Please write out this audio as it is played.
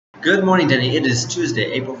Good morning, Denny. It is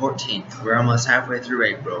Tuesday, April 14th. We're almost halfway through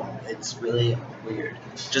April. It's really weird.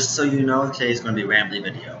 Just so you know, today is going to be a rambly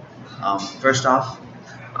video. First off,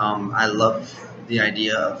 I love the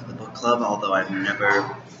idea of the book club, although I've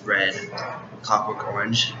never read Clockwork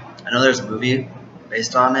Orange. I know there's a movie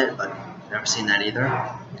based on it, but I've never seen that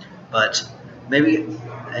either. But maybe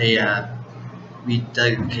we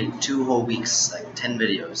dedicate 2 whole weeks, like 10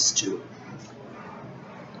 videos to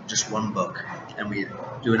just one book, and we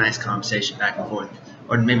do a nice conversation back and forth,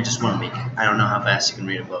 or maybe just 1 week. I don't know how fast you can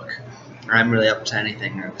read a book. I'm really up to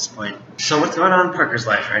anything at this point. So what's going on in Parker's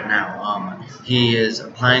life right now? He is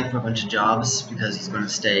applying for a bunch of jobs because he's going to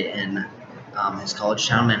stay in his college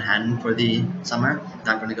town, Manhattan, for the summer.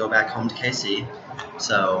 Not going to go back home to KC.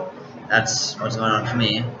 So that's what's going on for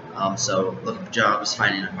me. So looking for jobs,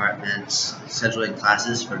 finding apartments, scheduling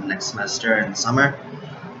classes for the next semester in the summer.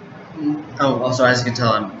 Oh, also, as you can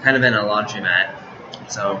tell, I'm kind of in a laundromat,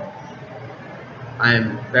 so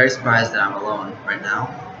I'm very surprised that I'm alone right now.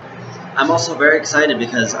 I'm also very excited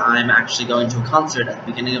because I'm actually going to a concert at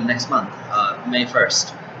the beginning of next month, May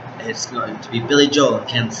 1st. It's going to be Billy Joel in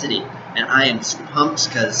Kansas City, and I am super pumped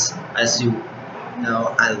because, as you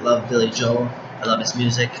know, I love Billy Joel, I love his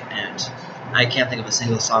music, and I can't think of a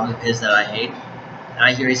single song of his that I hate, and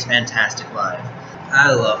I hear he's fantastic live.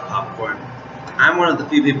 I love popcorn. I'm one of the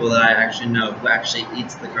few people that I actually know who actually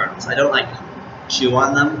eats the kernels. I don't chew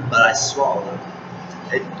on them, but I swallow them.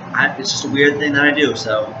 It's just a weird thing that I do,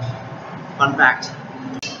 so fun fact.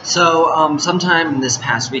 So sometime this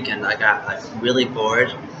past weekend I got really bored,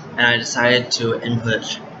 and I decided to input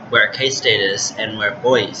where K-State is and where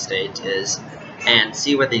Boise State is and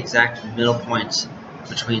see where the exact middle point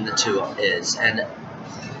between the two is. And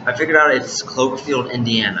I figured out it's Cloverfield,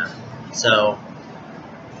 Indiana. So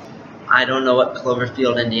I don't know what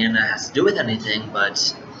Cloverfield, Indiana has to do with anything,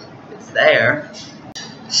 but it's there.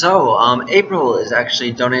 So, April is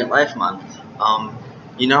actually Donate Life Month.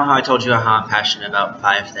 You know how I told you how I'm passionate about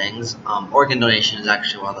 5 things? Organ donation is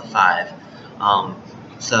actually one of the 5.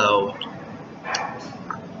 So,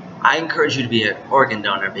 I encourage you to be an organ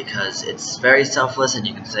donor because it's very selfless and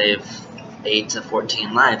you can save 8 to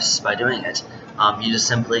 14 lives by doing it. You just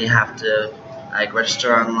simply have to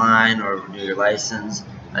register online or renew your license.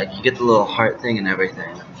 You get the little heart thing and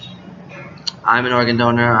everything. I'm an organ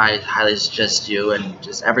donor. I highly suggest you and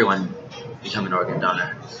just everyone become an organ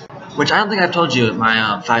donor. Which I don't think I've told you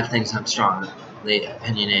my 5 things I'm strongly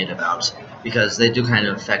opinionated about, because they do kind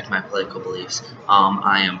of affect my political beliefs.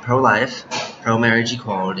 I am pro-life, pro-marriage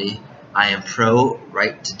equality, I am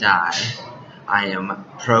pro-right to die, I am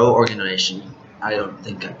pro-organ donation. I don't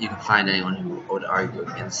think you can find anyone who would argue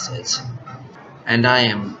against it. And I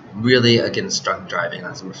am really against drunk driving.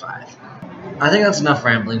 That's number 5. I think that's enough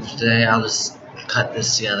rambling for today. I'll just cut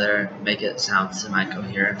this together, make it sound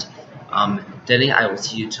semi-coherent. Denny, I will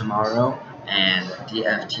see you tomorrow, and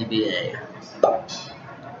DFTBA.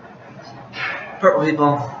 Purple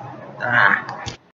people. Ah.